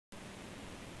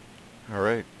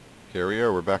Alright, here we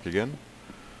are, we're back again.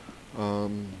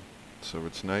 So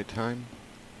it's nighttime.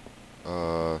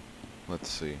 Let's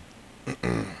see.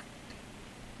 I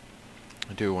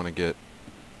do want to get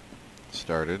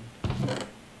started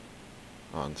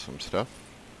on some stuff.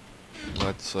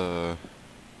 I'm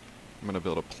gonna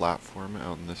build a platform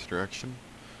out in this direction,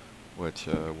 which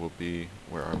will be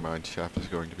where our mine shaft is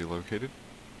going to be located.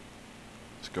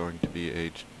 It's going to be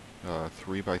a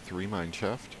 3x3 mine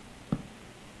shaft.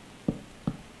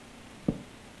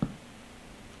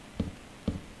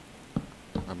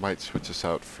 I might switch this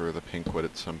out for the pink wood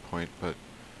at some point, but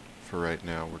for right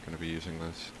now we're going to be using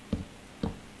this.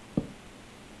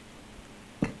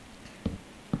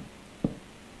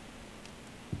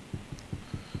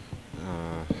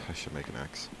 I should make an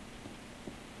axe.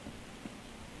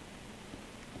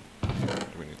 Do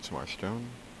we need some more stone?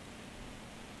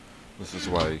 This is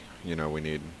why, you know, we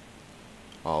need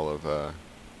all of,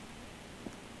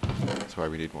 that's why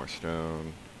we need more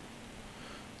stone.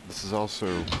 This is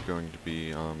also going to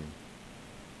be, I'm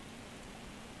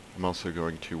also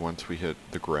going to, once we hit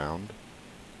the ground,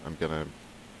 I'm going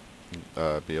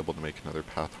to be able to make another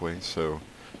pathway, so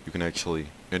you can actually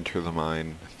enter the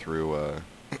mine through,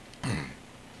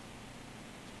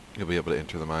 you'll be able to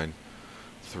enter the mine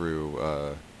through,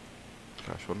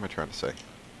 gosh, what am I trying to say?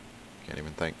 Can't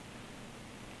even think.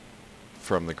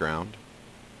 From the ground.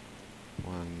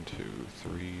 1, 2,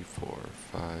 3, 4,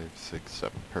 5, 6,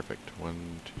 7. Perfect.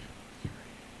 1, 2, 3.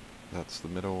 That's the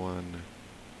middle one.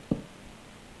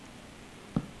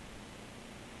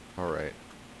 Alright.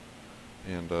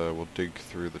 And we'll dig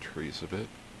through the trees a bit.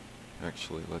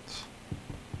 Actually, let's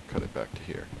cut it back to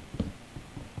here.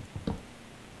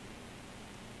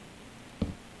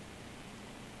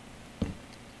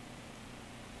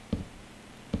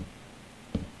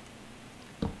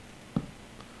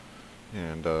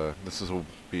 And this will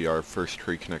be our first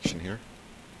tree connection here.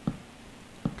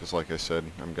 Because like I said,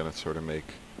 I'm going to sort of make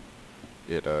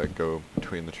it go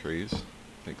between the trees.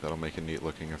 I think that'll make a neat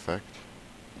looking effect.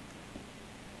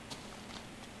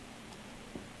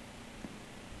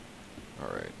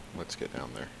 Alright, let's get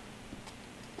down there.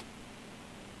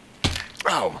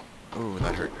 Ow! Ooh,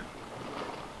 that hurt.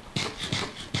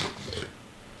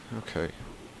 Okay.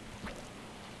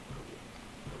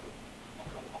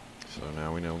 So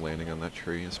now we know landing on that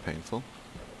tree is painful.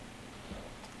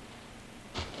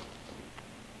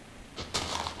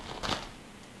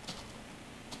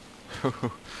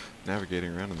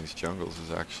 Navigating around in these jungles is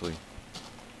actually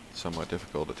somewhat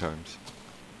difficult at times.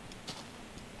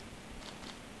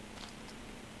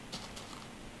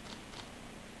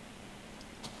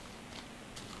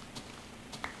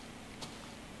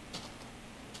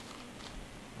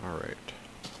 Alright.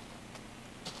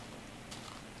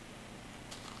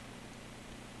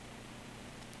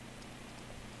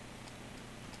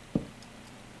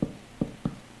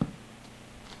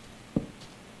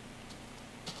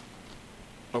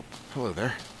 Oh, hello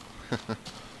there.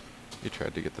 You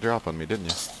tried to get the drop on me, didn't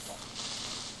you?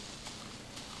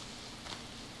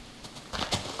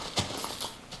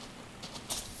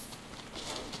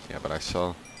 Yeah, but I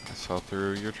saw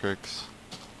through your tricks.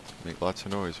 Make lots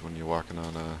of noise when you're walking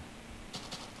on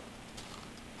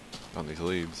these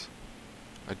leaves.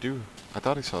 I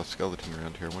thought I saw a skeleton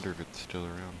around here. I wonder if it's still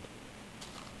around.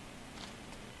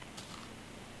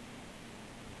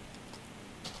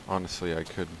 Honestly, I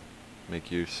could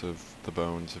make use of the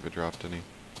bones if it dropped any.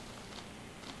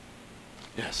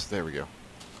 Yes, there we go.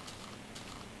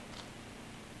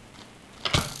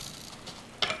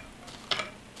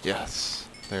 Yes,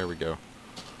 there we go.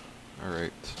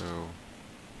 Alright, so...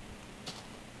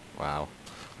 Wow.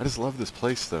 I just love this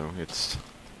place, though. It's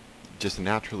just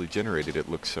naturally generated. It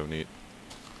looks so neat.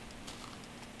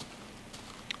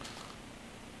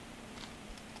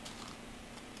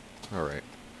 Alright.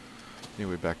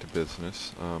 Anyway, back to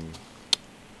business.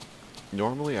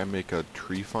 Normally I make a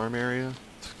tree farm area,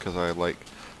 because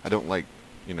I don't like,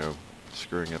 you know,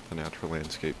 screwing up the natural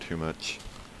landscape too much.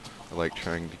 I like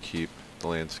trying to keep the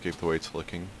landscape the way it's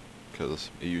looking, because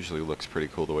it usually looks pretty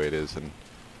cool the way it is, and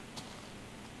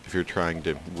if you're trying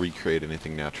to recreate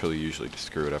anything naturally, you usually just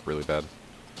screw it up really bad.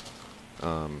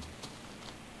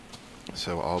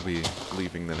 So I'll be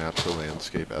leaving the natural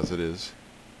landscape as it is,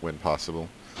 when possible.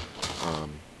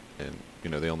 And, you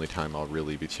know, the only time I'll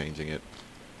really be changing it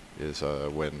is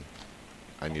when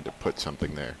I need to put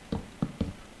something there.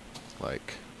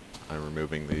 Like, I'm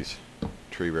removing these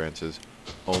tree branches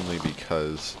only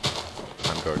because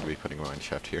I'm going to be putting a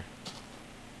mineshaft here.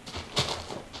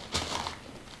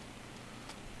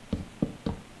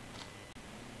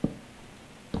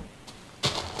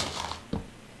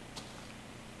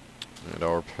 And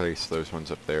our place those ones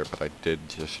up there, but I did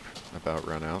just about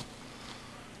run out.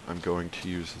 I'm going to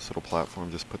use this little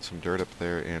platform, just put some dirt up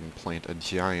there and plant a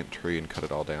giant tree and cut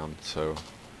it all down. So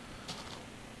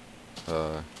this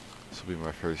will be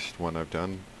my first one I've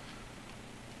done.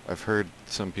 I've heard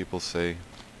some people say,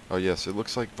 oh yes, it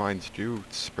looks like vines do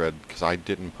spread, because I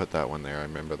didn't put that one there. I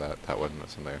remember that one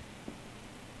wasn't there.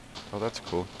 Oh, that's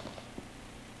cool.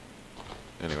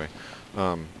 Anyway,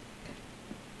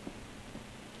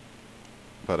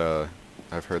 but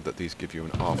I've heard that these give you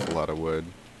an awful lot of wood.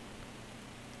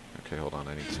 Okay, hold on,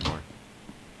 I need some more.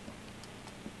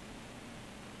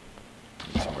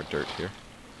 Need some more dirt here.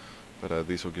 But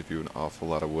these will give you an awful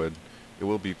lot of wood. It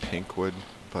will be pink wood,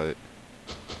 but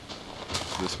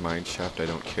this mine shaft, I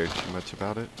don't care too much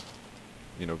about it.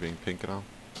 You know, being pink and all.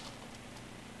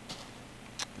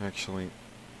 Actually,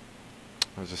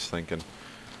 I was just thinking.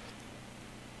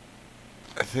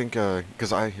 I think,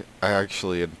 because I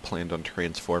actually had planned on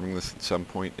transforming this at some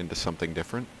point into something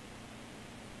different.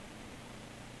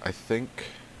 I think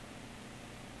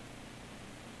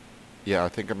I'm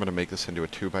going to make this into a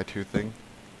 2x2 thing.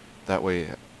 That way,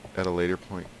 at a later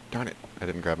point... Darn it, I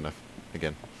didn't grab enough.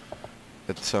 Again.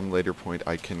 At some later point,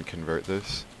 I can convert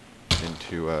this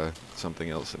into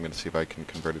something else. I'm going to see if I can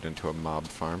convert it into a mob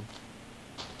farm.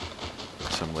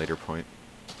 At some later point.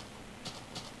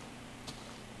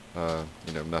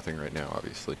 You know, nothing right now,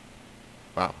 obviously.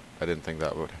 Wow, I didn't think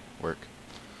that would work.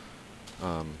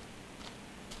 I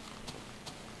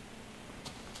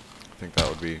think that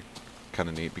would be kind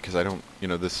of neat, because I don't, you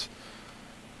know, this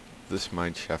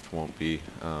mine shaft won't be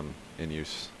in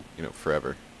use, you know,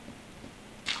 forever.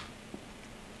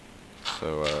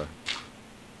 So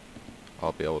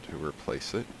I'll be able to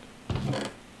replace it. Okay,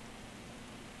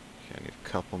 I need a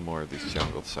couple more of these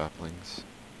jungle saplings.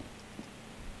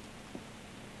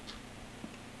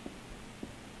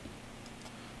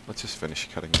 Let's just finish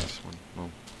cutting this one. Well,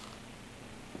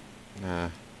 nah.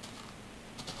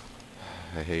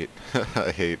 I hate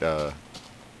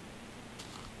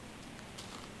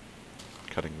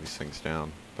cutting these things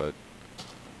down, but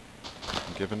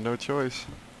I'm given no choice.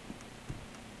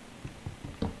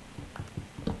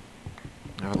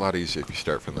 Now, a lot easier if you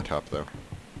start from the top, though.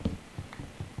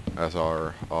 As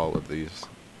are all of these.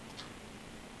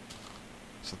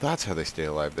 So that's how they stay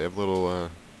alive. They have little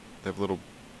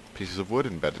pieces of wood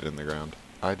embedded in the ground.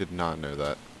 I did not know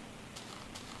that.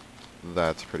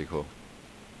 That's pretty cool.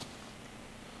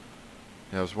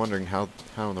 Yeah, I was wondering how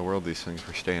in the world these things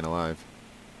were staying alive.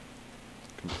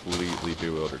 Completely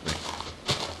bewildered me.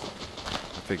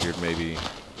 I figured maybe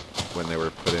when they were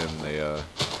put in, they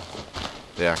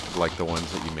acted like the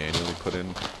ones that you manually put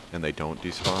in, and they don't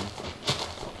despawn.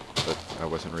 But I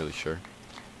wasn't really sure.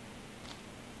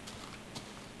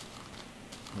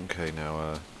 Okay,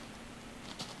 now,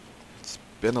 it's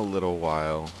been a little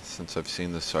while since I've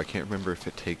seen this, so I can't remember if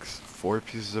it takes 4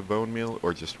 pieces of bone meal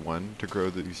or just 1 to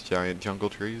grow these giant jungle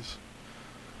trees.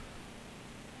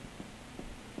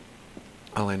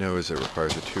 All I know is it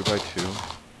requires a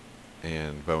 2x2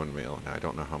 and bone meal, and I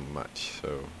don't know how much,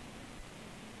 so...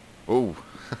 Oh!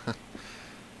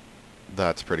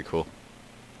 That's pretty cool.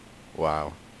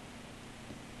 Wow.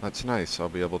 That's nice. I'll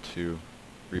be able to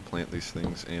replant these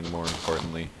things, and more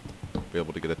importantly, be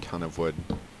able to get a ton of wood.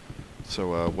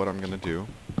 So what I'm going to do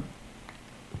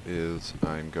is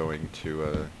I'm going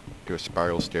to do a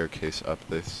spiral staircase up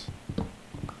this,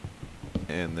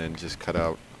 and then just cut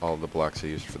out all the blocks I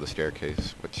used for the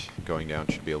staircase, which going down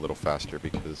should be a little faster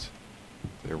because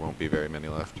there won't be very many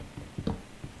left.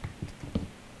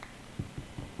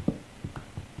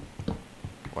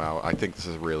 Wow, I think this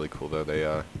is really cool though.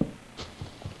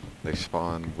 They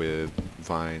spawn with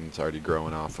vines already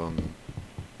growing off them.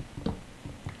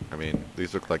 I mean,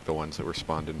 these look like the ones that were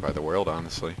spawned in by the world,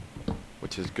 honestly,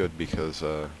 which is good because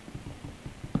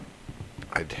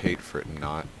I'd hate for it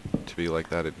not to be like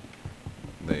that.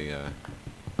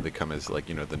 They come as, like,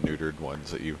 you know, the neutered ones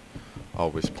that you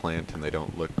always plant, and they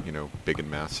don't look, you know, big and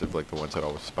massive like the ones that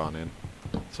always spawn in.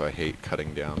 So I hate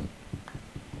cutting down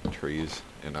trees,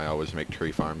 and I always make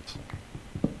tree farms.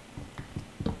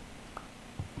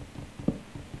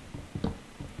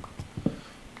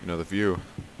 You know, the view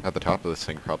at the top of this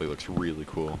thing probably looks really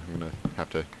cool. I'm gonna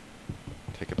have to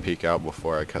take a peek out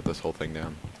before I cut this whole thing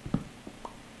down.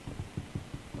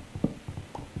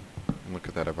 And look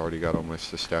at that, I've already got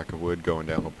almost a stack of wood. Going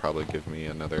down will probably give me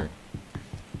another,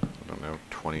 I don't know,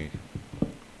 20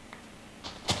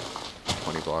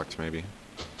 blocks maybe.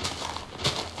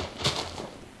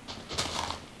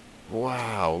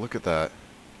 Wow, look at that.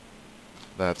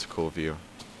 That's a cool view.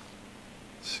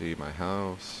 See my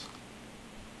house.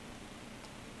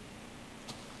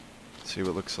 See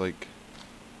what it looks like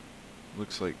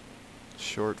looks like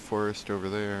short forest over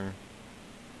there.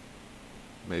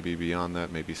 Maybe beyond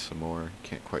that, maybe some more.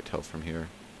 Can't quite tell from here.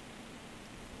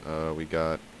 We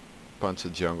got a bunch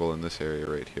of jungle in this area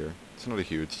right here. It's not a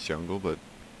huge jungle, but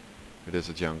it is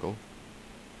a jungle.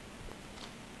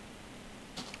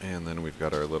 And then we've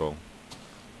got our little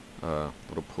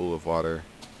pool of water.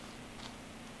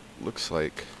 Looks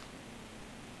like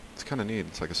it's kind of neat.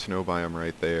 It's like a snow biome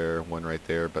right there, one right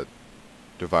there, but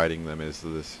dividing them is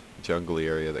this jungly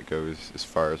area that goes as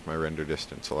far as my render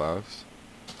distance allows.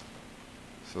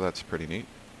 So that's pretty neat.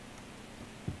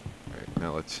 Alright,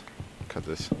 now let's cut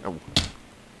this. Oh,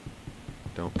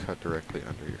 don't cut directly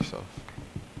under yourself.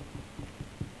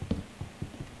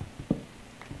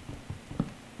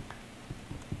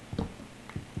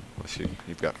 Unless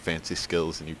you've got fancy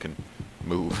skills and you can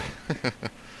move.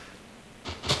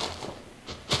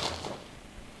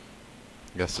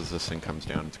 I guess as this thing comes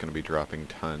down, it's going to be dropping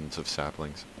tons of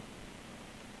saplings.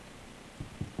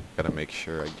 Gotta make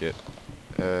sure I get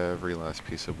every last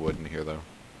piece of wood in here, though.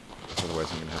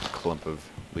 Otherwise I'm going to have a clump of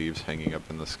leaves hanging up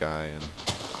in the sky, and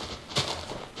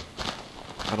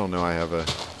I don't know, I have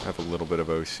a little bit of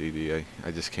OCD.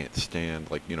 I just can't stand,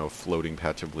 like, you know, a floating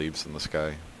patch of leaves in the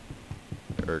sky.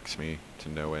 It irks me to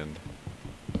no end.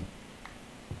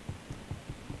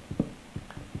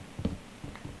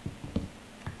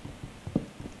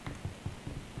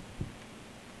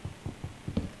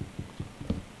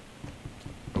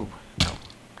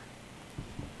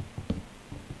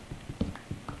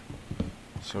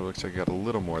 So it looks like I got a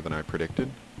little more than I predicted,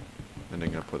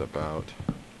 ending up with about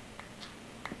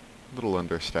a little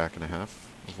under a stack and a half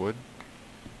of wood.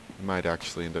 It might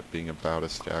actually end up being about a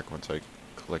stack once I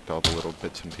collect all the little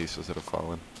bits and pieces that have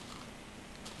fallen.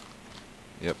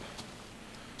 Yep.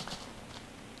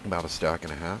 About a stack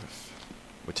and a half,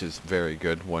 which is very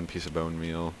good. One piece of bone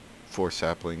meal, 4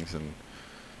 saplings, and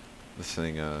this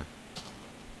thing,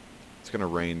 it's going to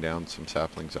rain down some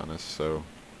saplings on us, so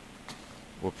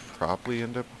we'll probably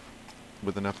end up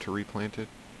with enough to replant it,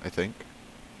 I think.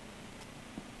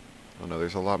 Oh no,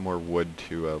 there's a lot more wood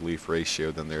to leaf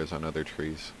ratio than there is on other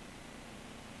trees.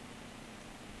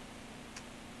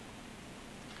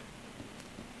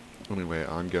 Anyway,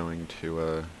 I'm going to,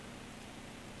 there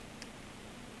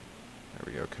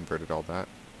we go, converted all that.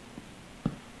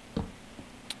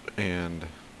 And,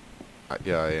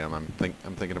 yeah, I am. I'm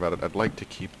thinking about it. I'd like to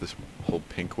keep this whole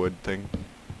pink wood thing.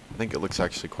 I think it looks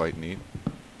actually quite neat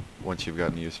once you've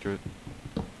gotten used to it.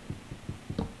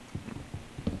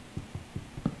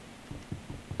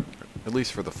 At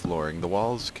least for the flooring. The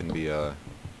walls can be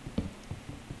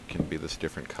this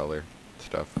different color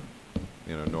stuff.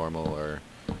 You know, normal or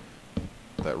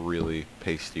that really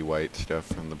pasty white stuff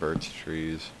from the birch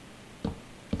trees.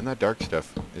 And that dark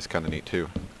stuff is kind of neat too.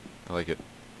 I like it.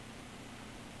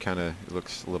 It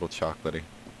looks a little chocolatey.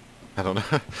 I don't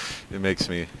know. It makes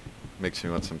me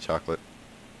want some chocolate.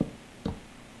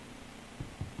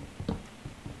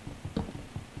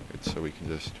 Right, so we can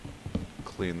just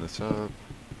clean this up.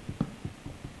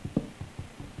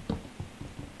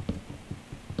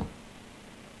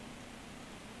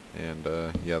 And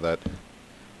yeah, that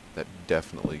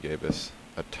definitely gave us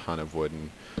a ton of wood, and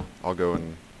I'll go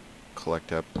and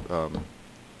collect up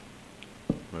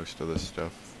most of this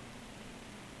stuff.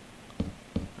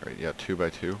 Alright, yeah, 2 by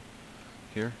 2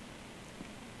 here.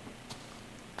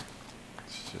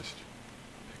 Let's just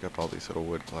pick up all these little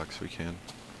wood blocks we can.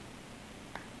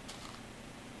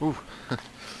 Ooh!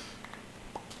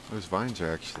 Those vines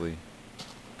are actually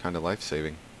kind of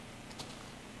life-saving.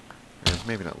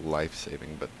 Maybe not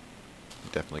life-saving, but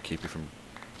definitely keep you from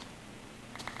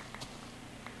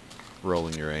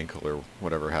rolling your ankle or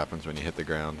whatever happens when you hit the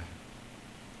ground.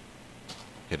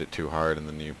 Hit it too hard and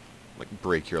then you like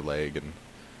break your leg and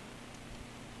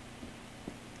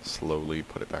slowly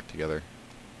put it back together.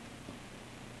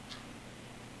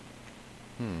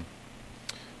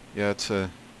 Yeah,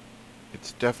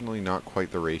 it's definitely not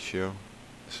quite the ratio,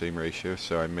 same ratio,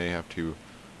 so I may have to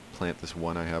plant this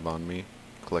one I have on me,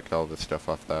 collect all the stuff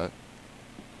off that.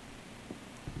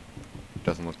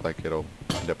 Doesn't look like it'll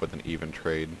end up with an even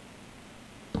trade,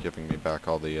 giving me back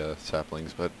all the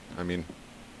saplings, but I mean,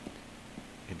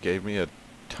 it gave me a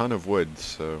ton of wood,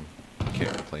 so I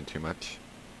can't complain too much.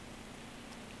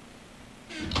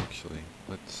 Actually,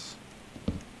 let's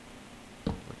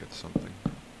look at something.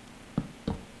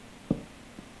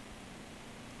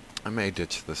 I may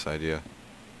ditch this idea.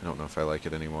 I don't know if I like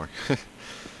it anymore.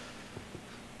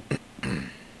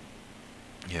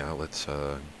 Yeah, let's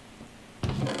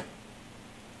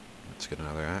get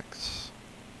another axe.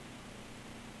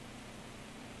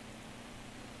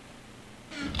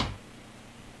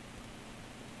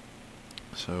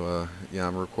 So, yeah,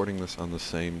 I'm recording this on the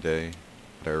same day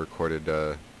that I recorded,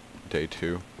 day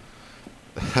 2.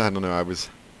 I don't know, I was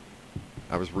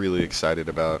really excited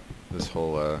about this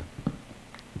whole,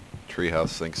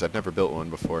 treehouse thing, because I'd never built one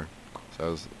before. So I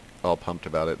was all pumped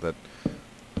about it that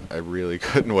I really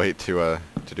couldn't wait to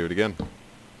do it again.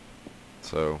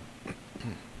 So,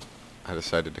 I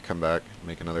decided to come back and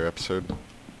make another episode.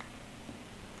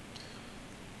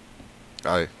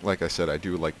 Like I said, I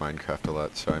do like Minecraft a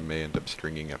lot, so I may end up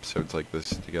stringing episodes like this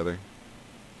together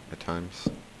at times.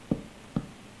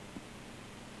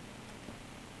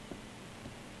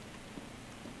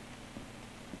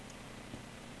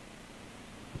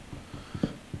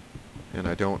 And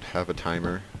I don't have a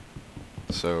timer,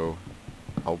 so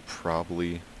I'll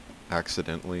probably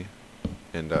accidentally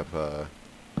end up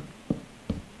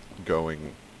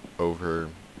going over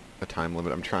a time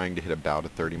limit. I'm trying to hit about a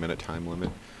 30-minute time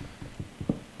limit.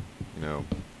 You know,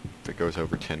 if it goes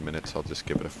over 10 minutes, I'll just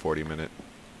give it a 40-minute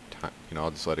time. You know,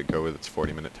 I'll just let it go with its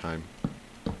 40-minute time.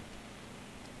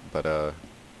 But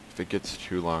if it gets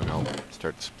too long, I'll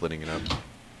start splitting it up.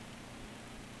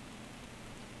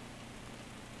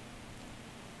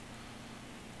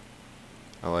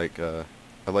 I like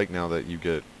now that you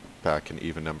get back an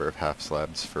even number of half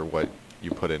slabs for what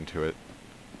you put into it.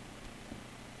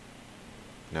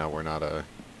 Now we're not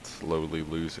slowly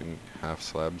losing half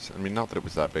slabs. I mean, not that it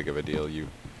was that big of a deal.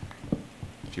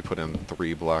 If you put in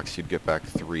 3 blocks, you'd get back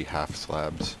 3 half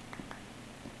slabs,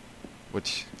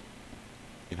 which,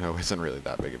 you know, isn't really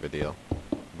that big of a deal.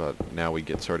 But now we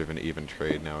get sort of an even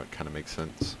trade. Now it kind of makes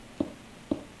sense.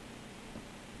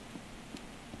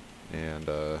 And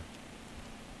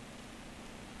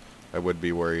I would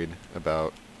be worried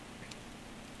about,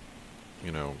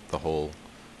 you know, the whole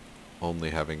only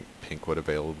having pink wood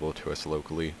available to us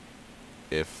locally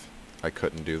if I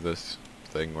couldn't do this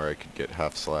thing where I could get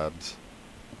half slabs.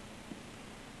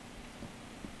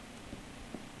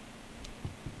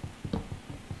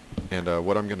 And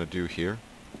what I'm going to do here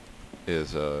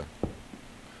is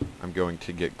I'm going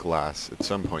to get glass at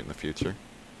some point in the future.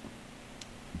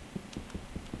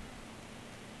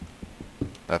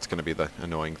 That's going to be the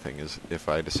annoying thing, is if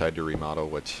I decide to remodel,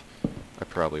 which I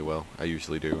probably will. I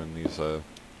usually do in these,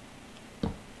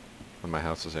 when my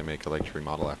houses I make, I like to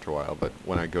remodel after a while, but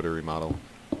when I go to remodel,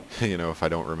 you know, if I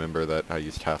don't remember that I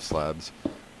used half slabs,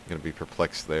 I'm going to be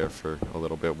perplexed there for a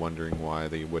little bit, wondering why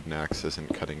the wooden axe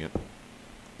isn't cutting it.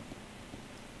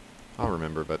 I'll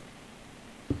remember, but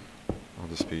I'll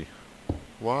just be,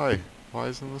 why? Why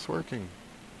isn't this working?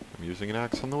 I'm using an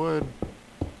axe on the wood.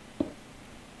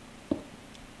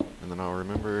 And then I'll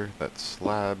remember that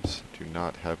slabs do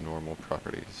not have normal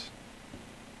properties.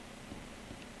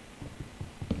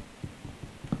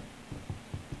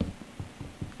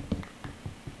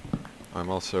 I'm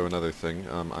also, another thing,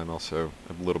 I'm also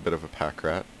a little bit of a pack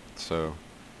rat, so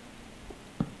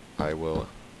I will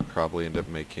probably end up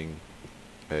making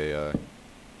a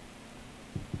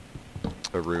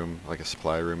room, like a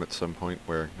supply room at some point,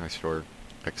 where I store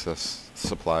excess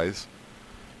supplies.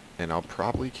 And I'll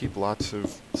probably keep lots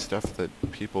of stuff that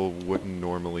people wouldn't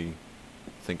normally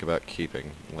think about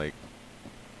keeping. Like,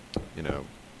 you know,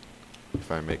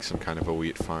 if I make some kind of a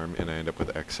wheat farm and I end up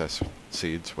with excess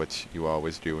seeds, which you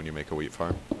always do when you make a wheat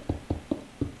farm,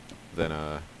 then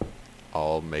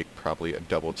I'll make probably a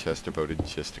double chest devoted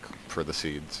just for the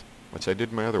seeds, which I did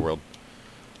in my other world.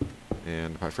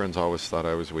 And my friends always thought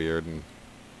I was weird, and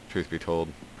truth be told,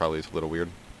 probably is a little weird.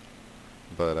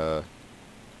 But,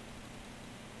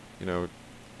 you know,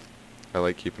 I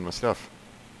like keeping my stuff.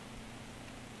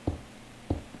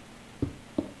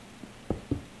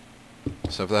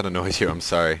 So if that annoys you, I'm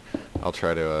sorry. I'll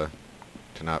try to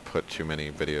not put too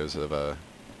many videos of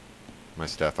my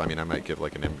stuff. I mean, I might give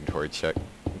like an inventory check.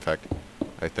 In fact,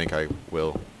 I think I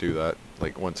will do that.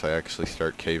 Like, once I actually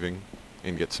start caving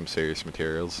and get some serious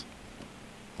materials,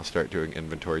 I'll start doing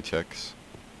inventory checks.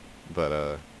 But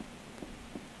I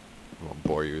won't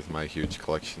bore you with my huge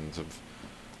collections of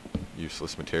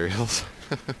useless materials.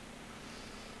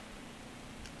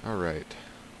 Alright,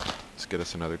 let's get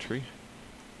us another tree.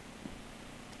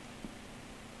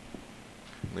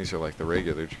 These are like the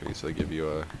regular trees, they give you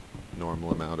a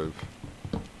normal amount of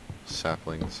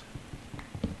saplings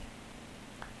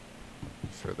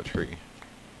for the tree.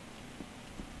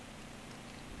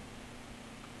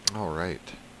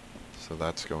 Alright, so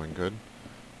that's going good.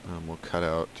 We'll cut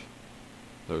out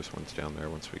those ones down there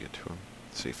once we get to them.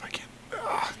 Let's see if I can.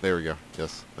 Ah, there we go.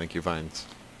 Yes, thank you, vines.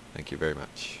 Thank you very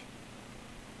much.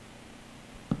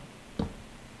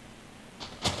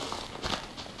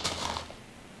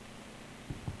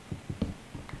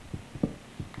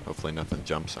 Hopefully nothing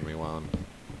jumps on me while I'm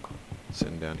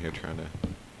sitting down here trying to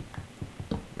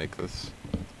make this.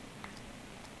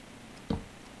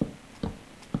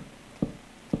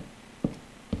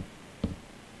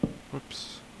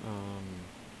 Whoops. There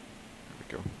we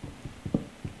go.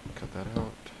 Cut that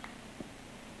out.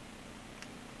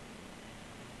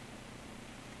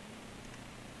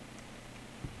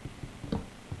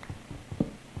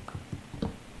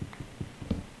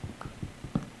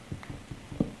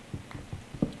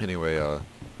 Anyway, I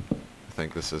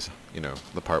think this is,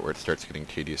 the part where it starts getting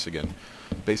tedious again.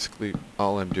 Basically,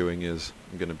 all I'm doing is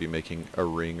I'm going to be making a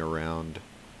ring around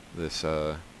this,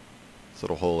 this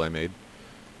little hole I made,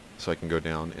 so I can go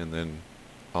down, and then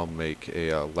I'll make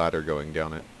a ladder going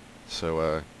down it.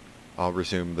 So I'll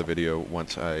resume the video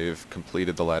once I've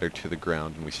completed the ladder to the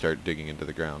ground and we start digging into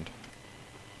the ground.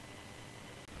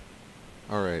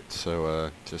 Alright, so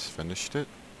just finished it,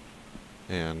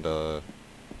 and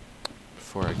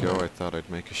before I go I thought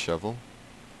I'd make a shovel,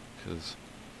 because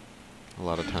a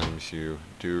lot of times you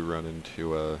do run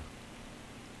into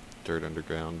dirt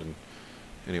underground, and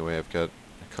anyway I've got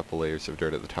a couple layers of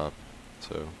dirt at the top,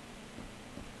 so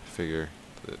I figure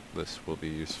that this will be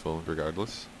useful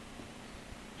regardless.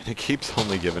 And it keeps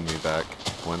only giving me back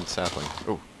one sapling.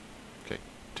 Oh, okay,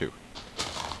 2.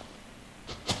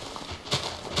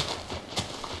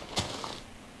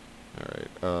 Alright,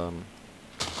 I'm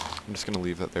just going to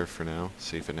leave that there for now,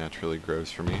 see if it naturally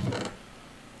grows for me.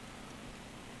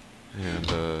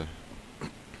 And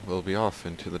we'll be off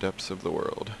into the depths of the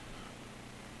world.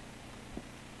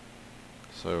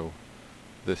 So,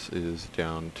 this is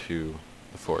down to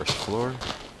the forest floor.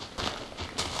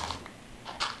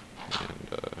 And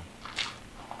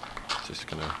just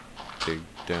going to dig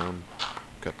down.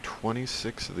 Got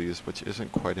 26 of these, which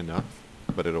isn't quite enough,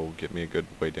 but it'll get me a good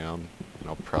way down. And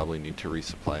I'll probably need to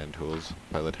resupply in tools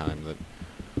by the time that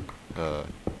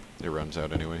it runs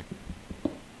out anyway.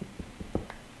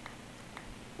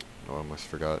 Oh, I almost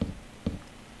forgot.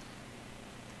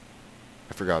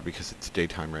 I forgot because it's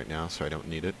daytime right now, so I don't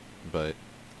need it, but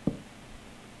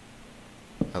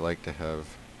I like to have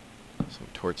some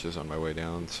torches on my way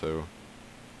down, so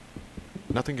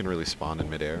nothing can really spawn in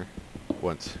midair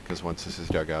because once this is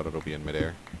dug out, it'll be in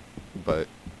midair. But,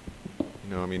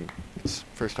 I mean,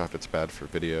 first off, it's bad for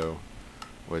video,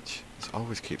 which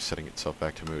always keeps setting itself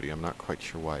back to moody. I'm not quite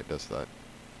sure why it does that.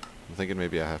 I'm thinking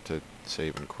maybe I have to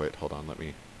save and quit. Hold on, let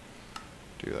me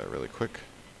do that really quick.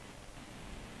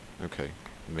 Okay,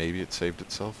 maybe it saved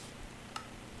itself.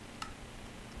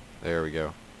 There we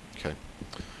go. Okay.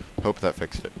 Hope that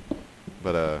fixed it.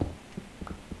 But,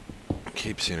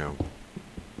 keeps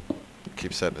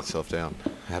setting itself down.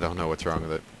 I don't know what's wrong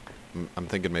with it. I'm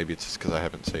thinking maybe it's just because I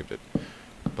haven't saved it.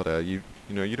 But, you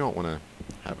don't want to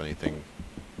have anything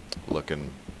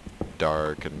looking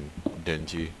dark and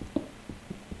dingy.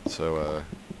 So,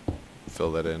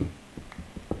 fill that in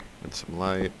with some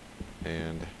light,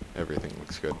 and everything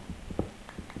looks good.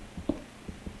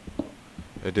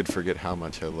 I did forget how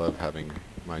much I love having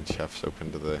Mineshafts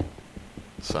open to the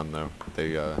sun, though.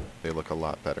 They look a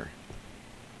lot better.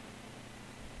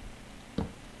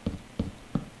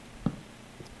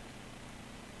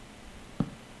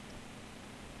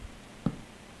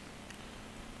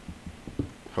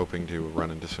 Hoping to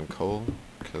run into some coal,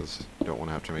 because I don't want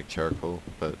to have to make charcoal,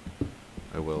 but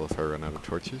I will if I run out of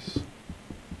torches.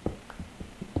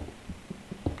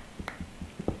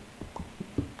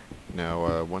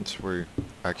 Now, once we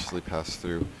actually pass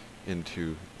through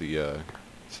into the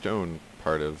stone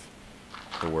part of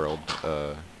the world,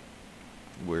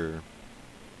 we're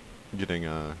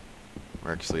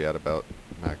actually at about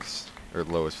max, or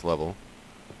lowest level,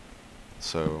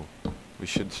 so we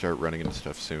should start running into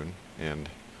stuff soon, and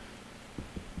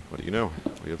what do you know,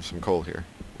 we have some coal here,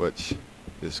 which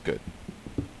is good,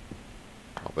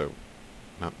 although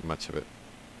not much of it.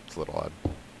 It's a little odd.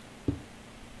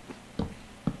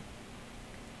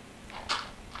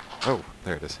 Oh,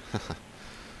 there it is.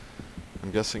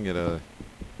 I'm guessing it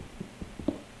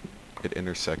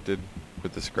intersected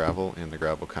with this gravel, and the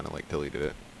gravel kind of like deleted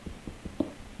it.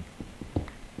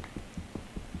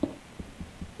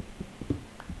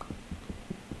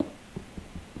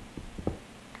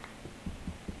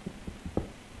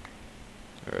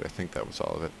 Alright, I think that was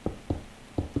all of it.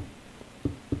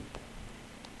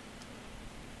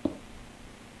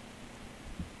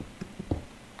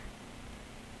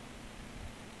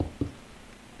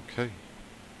 Okay,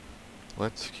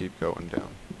 let's keep going down.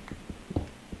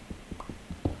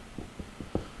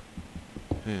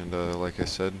 And like I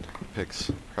said, the pick's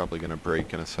probably going to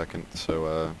break in a second,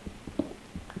 so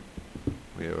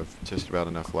we have just about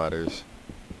enough ladders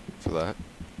for that.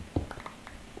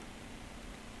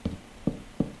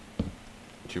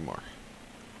 2 more.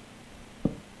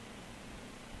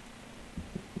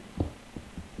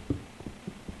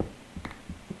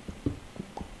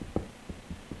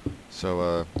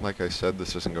 So, like I said,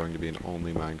 this isn't going to be an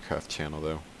only Minecraft channel,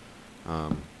 though.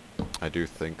 I do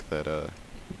think that, I'm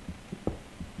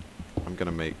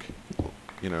gonna make,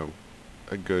 you know,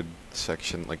 a good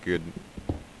section, like good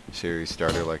series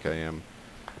starter like I am.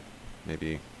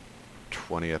 Maybe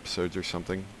 20 episodes or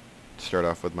something. Start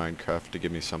off with Minecraft to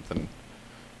give me something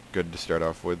good to start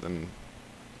off with, and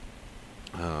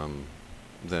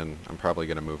then I'm probably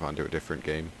gonna move on to a different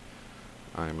game.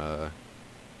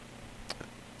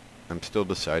 I'm still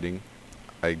deciding.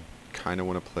 I kind of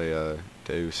want to play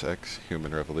Deus Ex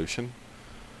Human Revolution,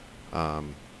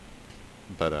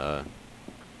 but I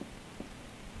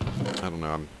don't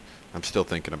know. I'm still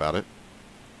thinking about it,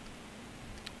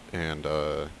 and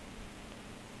let's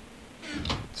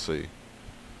see.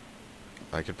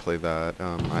 I could play that.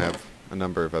 I have a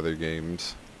number of other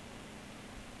games,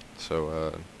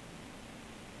 so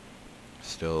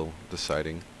still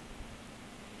deciding.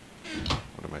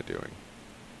 What am I doing?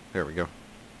 There we go.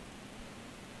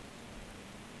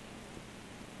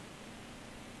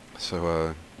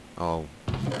 So, I'll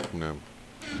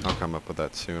come up with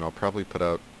that soon. I'll probably put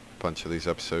out a bunch of these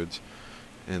episodes,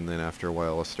 and then after a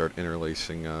while I'll start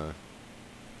interlacing,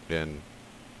 in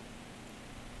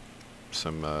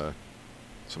some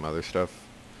other stuff.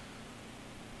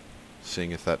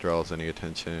 Seeing if that draws any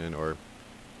attention, or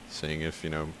seeing if,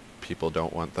 people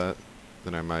don't want that,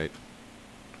 then I might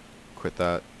quit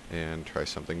that and try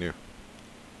something new.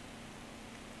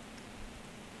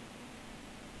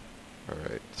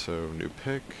 Alright, so new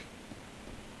pick.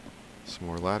 Some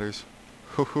more ladders.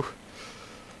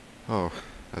 Oh,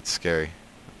 that's scary.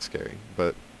 That's scary.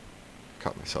 But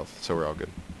caught myself, so we're all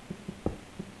good.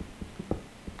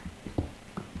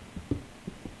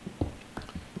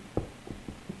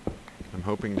 I'm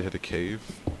hoping to hit a cave.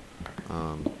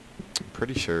 I'm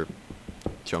pretty sure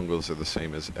jungles are the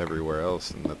same as everywhere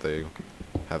else, and that they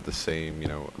have the same,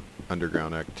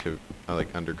 underground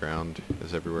underground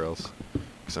as everywhere else.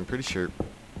 Because I'm pretty sure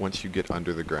once you get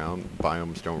under the ground,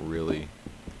 biomes don't really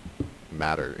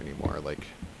matter anymore. Like,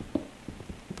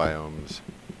 biomes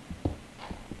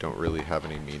don't really have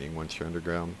any meaning once you're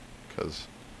underground, because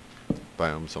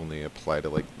biomes only apply to,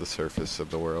 like, the surface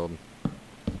of the world.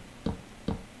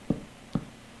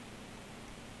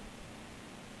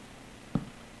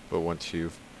 But once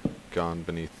you've gone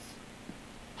beneath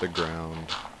the ground,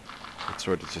 it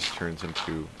sort of just turns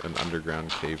into an underground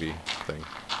cavey thing.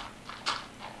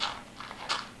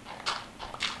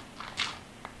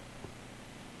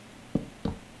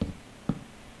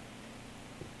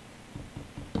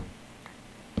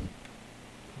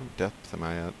 What depth am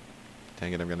I at?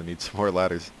 Dang it, I'm gonna need some more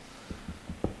ladders.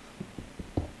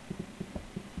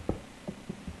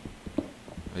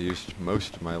 I used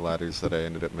most of my ladders that I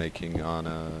ended up making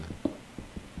on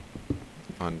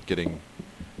getting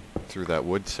through that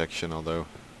wood section, although,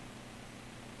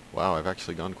 wow, I've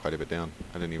actually gone quite a bit down.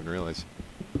 I didn't even realize.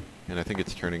 And I think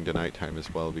it's turning to nighttime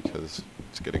as well, because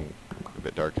it's getting a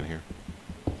bit dark in here.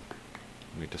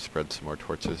 I need to spread some more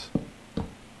torches.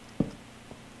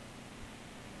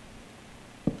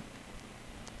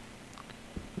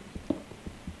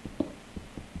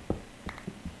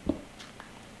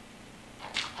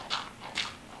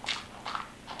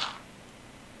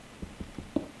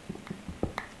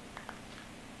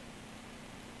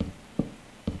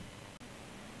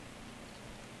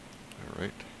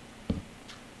 Alright.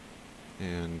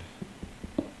 And,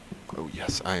 oh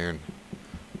yes, iron.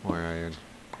 More iron.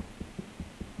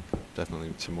 Definitely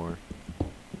need some more.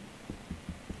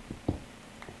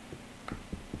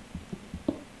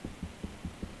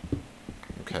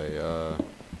 Okay,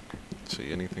 let's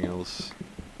see, anything else?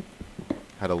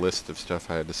 Had a list of stuff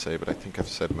I had to say, but I think I've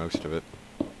said most of it.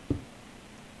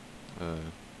 Oh,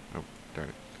 darn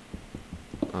it.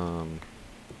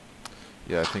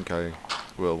 Yeah, I think I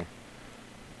will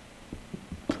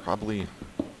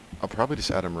I'll probably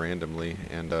just add them randomly,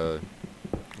 and I'll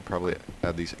probably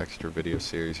add these extra video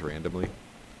series randomly.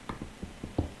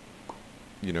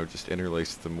 Just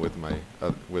interlace them with my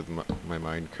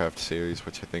Minecraft series,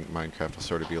 which I think Minecraft will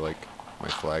sort of be like my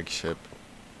flagship,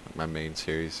 my main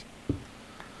series.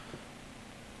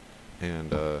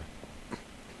 And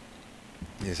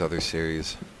these other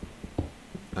series,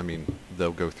 I mean,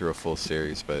 they'll go through a full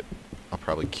series, but I'll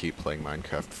probably keep playing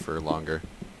Minecraft for longer,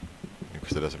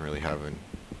 because it doesn't really have an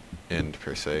end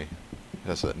per se. It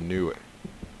has that new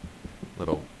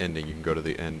little ending. You can go to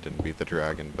the end and beat the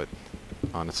dragon, but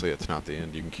honestly it's not the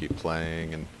end. You can keep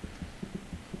playing, and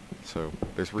so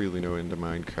there's really no end to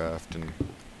Minecraft, and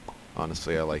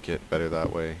honestly I like it better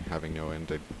that way, having no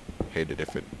end. I'd hate it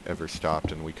if it ever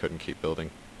stopped and we couldn't keep building.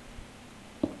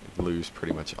 It'd lose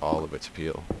pretty much all of its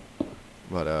appeal.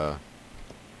 But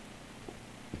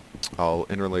I'll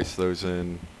interlace those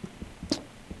in,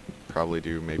 probably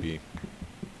do maybe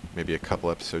a couple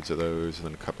episodes of those, and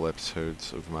then a couple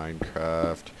episodes of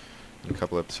Minecraft, and a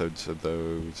couple episodes of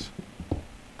those,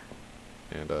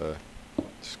 and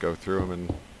just go through them,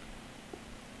 and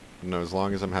you know, as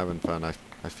long as I'm having fun,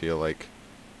 I feel like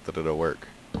that it'll work,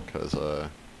 because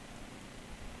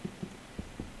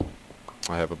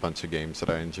I have a bunch of games that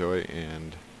I enjoy,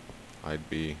 and I'd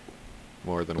be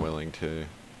more than willing to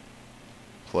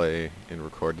play and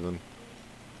record them.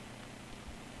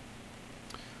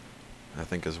 I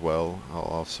think as well, I'll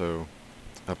also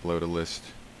upload a list,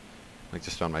 like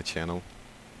just on my channel.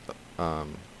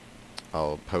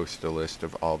 I'll post a list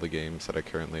of all the games that I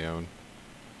currently own.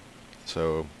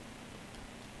 So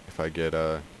if I get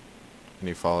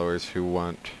any followers who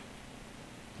want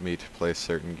me to play a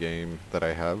certain game that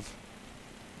I have,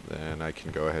 then I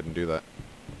can go ahead and do that.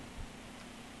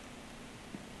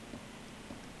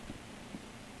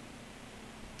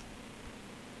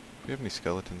 Do we have any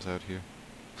skeletons out here?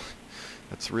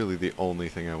 That's really the only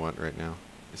thing I want right now,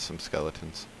 is some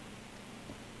skeletons.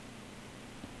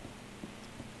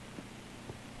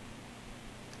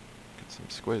 Get some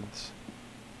squids.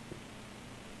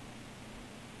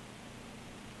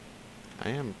 I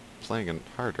am playing it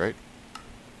hard, right?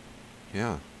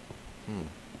 Yeah. And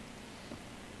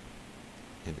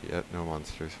yet, no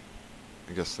monsters.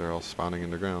 I guess they're all spawning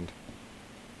underground.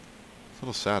 It's a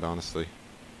little sad, honestly.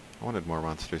 I wanted more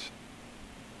monsters.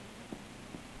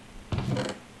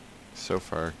 So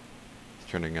far, it's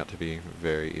turning out to be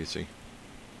very easy.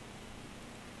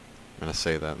 I'm gonna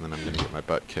say that, and then I'm gonna get my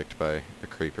butt kicked by a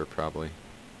creeper, probably.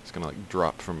 It's gonna, like,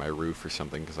 drop from my roof or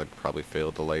something, because I'd probably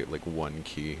failed to light, like, one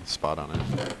key spot on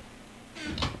it.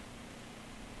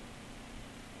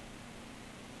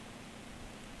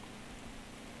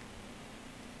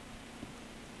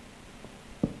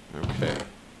 Okay,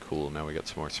 cool, now we got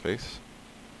some more space.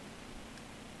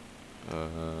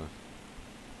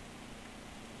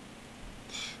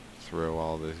 Throw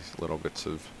all these little bits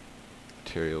of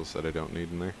materials that I don't need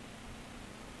in there.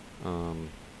 Let's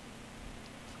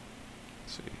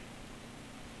see.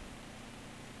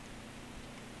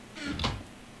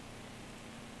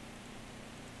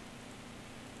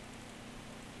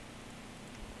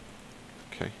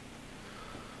 Okay.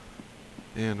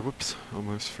 And whoops,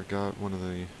 almost forgot one of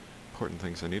the important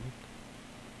things I needed.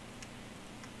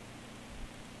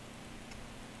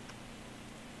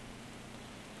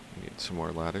 I need some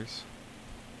more ladders.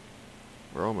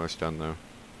 We're almost done though.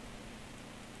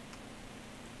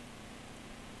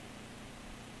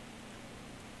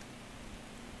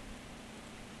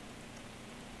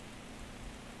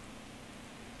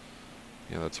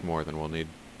 Yeah, that's more than we'll need.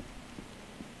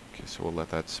 Okay, so we'll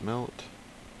let that smelt.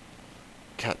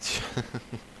 Catch!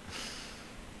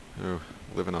 Oh,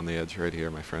 living on the edge right here,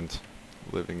 my friends.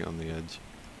 Living on the edge.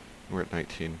 We're at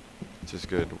 19, which is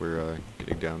good. We're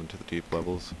getting down into the deep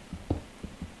levels.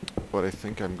 What I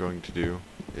think I'm going to do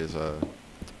is,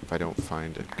 if I don't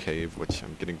find a cave, which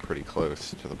I'm getting pretty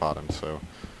close to the bottom, so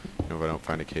you know, if I don't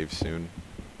find a cave soon,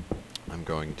 I'm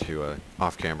going to,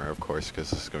 off camera, of course, because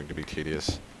this is going to be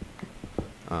tedious.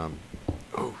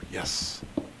 Oh, yes!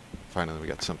 Finally we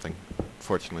got something.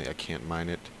 Fortunately, I can't mine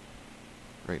it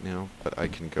right now, but I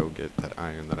can go get that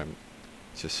iron that I'm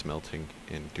just smelting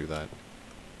and do that.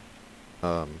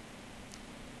 I'll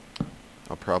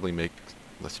probably make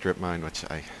the strip mine, which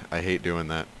I hate doing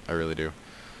that. I really do.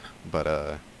 But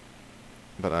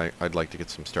I'd like to get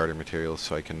some starter materials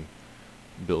so I can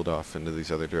build off into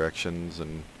these other directions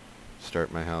and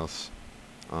start my house.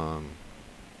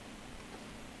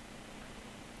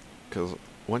 Because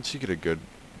once you get a good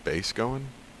base going,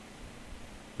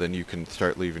 then you can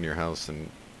start leaving your house and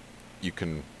you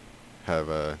can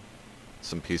have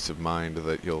some peace of mind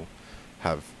that you'll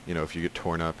have, you know, if you get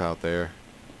torn up out there,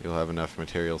 you'll have enough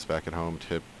materials back at home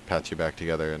to patch you back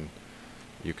together and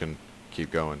you can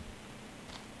keep going.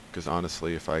 Because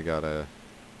honestly, if I had,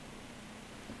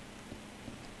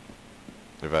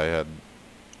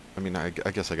 I mean, I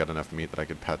guess I got enough meat that I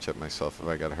could patch up myself if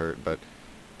I got hurt, but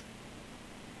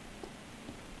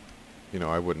you know,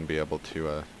 I wouldn't be able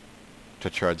to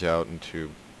trudge out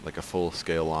into like a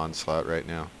full-scale onslaught right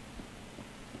now.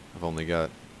 I've only got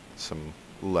some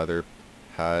leather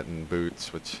hat and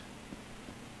boots, which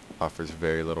offers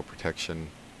very little protection.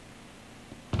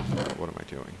 What am I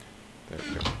doing? There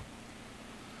we go.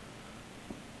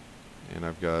 And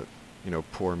I've got, you know,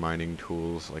 poor mining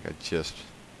tools. Like I just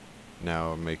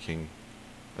now am making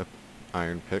a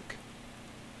iron pick.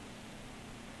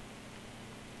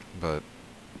 But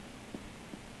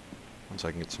once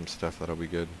I can get some stuff, that'll be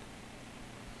good.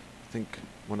 I think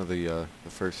one of the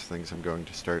first things I'm going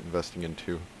to start investing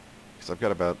into because I've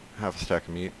got about half a stack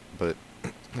of meat, but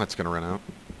that's going to run out.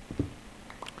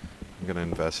 I'm going to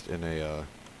invest in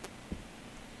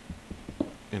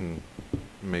in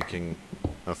making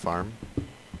a farm.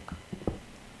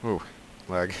 Oh,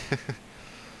 lag. I'm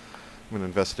going to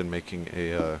invest in making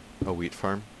a wheat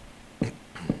farm.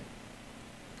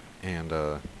 And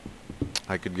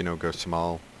I could, go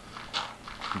small,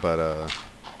 but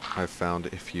I've found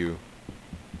if you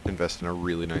invest in a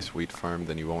really nice wheat farm,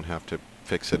 then you won't have to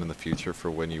fix it in the future for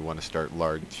when you want to start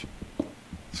large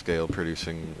scale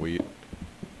producing wheat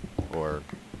or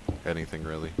anything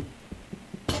really.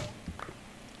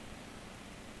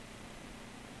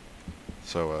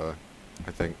 So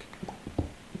I think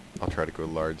I'll try to go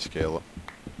large scale.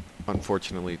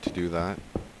 Unfortunately, to do that,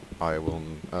 I will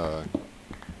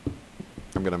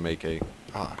I'm gonna make a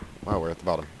wow, we're at the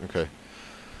bottom. Okay.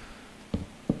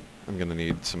 I'm gonna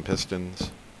need some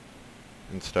pistons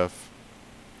and stuff.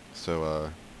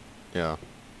 So yeah.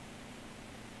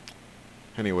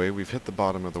 Anyway, we've hit the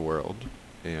bottom of the world,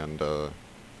 and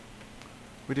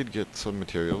we did get some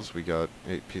materials. We got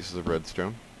 8 pieces of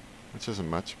redstone, which isn't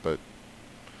much, but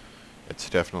it's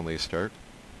definitely a start.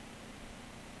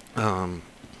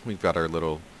 We've got our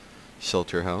little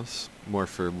shelter house, more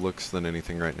for looks than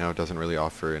anything right now. It doesn't really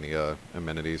offer any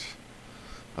amenities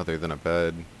other than a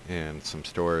bed and some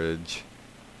storage,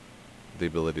 the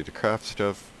ability to craft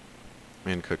stuff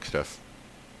and cook stuff,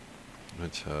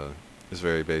 which is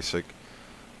very basic.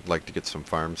 I'd like to get some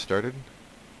farms started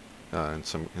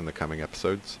in the coming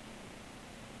episodes.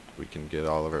 We can get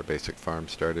all of our basic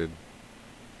farms started,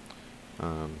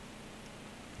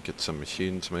 get some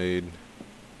machines made,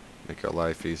 make our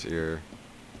life easier,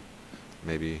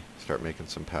 maybe start making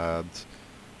some paths.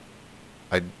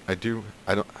 I'm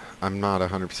not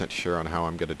 100% sure on how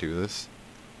I'm gonna do this,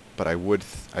 but I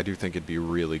do think it'd be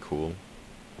really cool.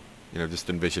 Just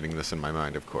envisioning this in my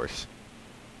mind, of course,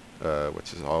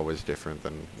 which is always different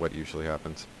than what usually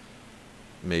happens.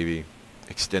 Maybe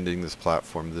extending this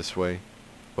platform this way,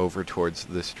 over towards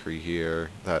this tree here,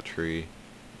 that tree,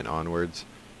 and onwards.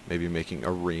 Maybe making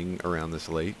a ring around this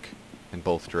lake in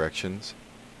both directions.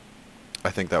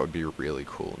 I think that would be really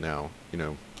cool. Now,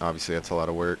 obviously that's a lot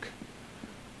of work.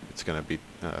 It's going to be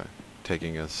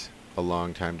taking us a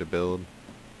long time to build,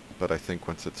 but I think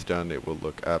once it's done it will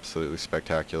look absolutely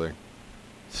spectacular,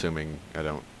 assuming I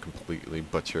don't completely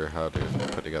butcher how to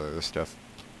put together this stuff.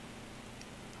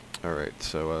 Alright,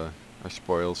 so our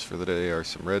spoils for the day are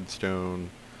some redstone,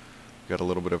 got a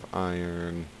little bit of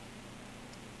iron.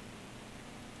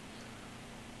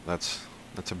 That's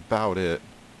about it,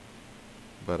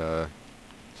 but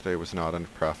today was not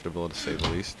unprofitable, to say the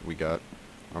least. We got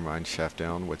our mineshaft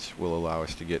down, which will allow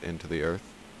us to get into the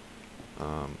earth.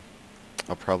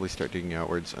 I'll probably start digging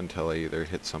outwards until I either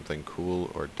hit something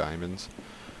cool or diamonds.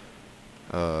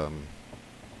 And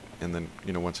then,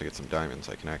 once I get some diamonds,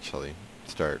 I can actually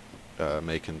start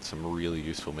making some really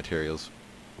useful materials.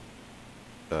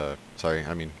 Sorry,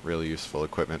 I mean really useful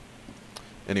equipment.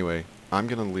 Anyway, I'm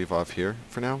going to leave off here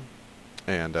for now,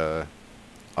 and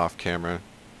off camera,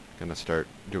 gonna start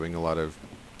doing a lot of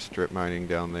strip mining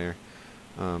down there,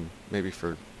 maybe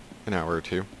for an hour or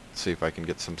two, see if I can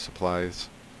get some supplies,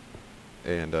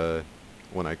 and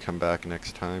when I come back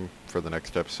next time for the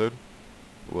next episode,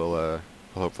 we'll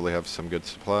hopefully have some good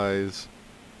supplies,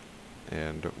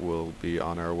 and we'll be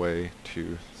on our way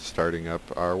to starting up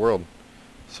our world.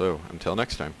 So until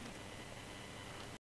next time.